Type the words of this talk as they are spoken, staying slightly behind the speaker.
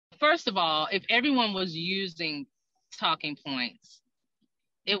first of all, if everyone was using talking points,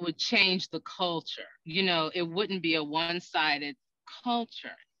 it would change the culture. You know, it wouldn't be a one-sided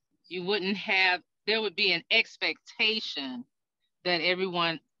culture. You wouldn't have, there would be an expectation that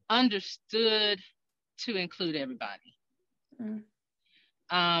everyone understood to include everybody.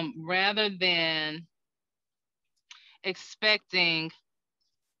 Rather than expecting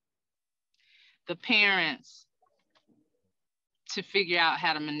the parents to figure out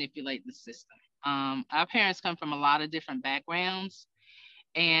how to manipulate the system. Our parents come from a lot of different backgrounds,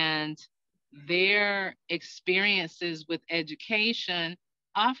 and their experiences with education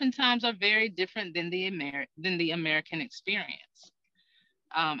oftentimes are very different than the American experience.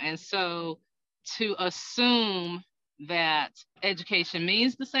 And so to assume that education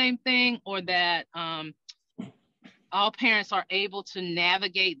means the same thing, or that all parents are able to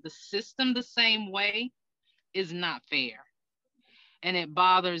navigate the system the same way, is not fair. And it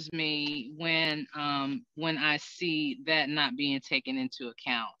bothers me when I see that not being taken into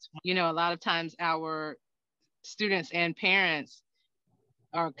account. You know, a lot of times our students and parents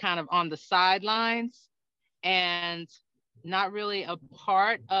are kind of on the sidelines and not really a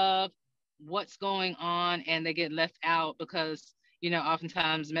part of what's going on, and they get left out because, you know,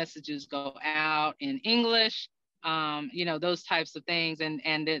 oftentimes messages go out in English, you know, those types of things. And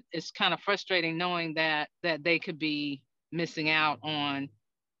it's kind of frustrating knowing that they could be missing out on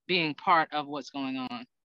being part of what's going on.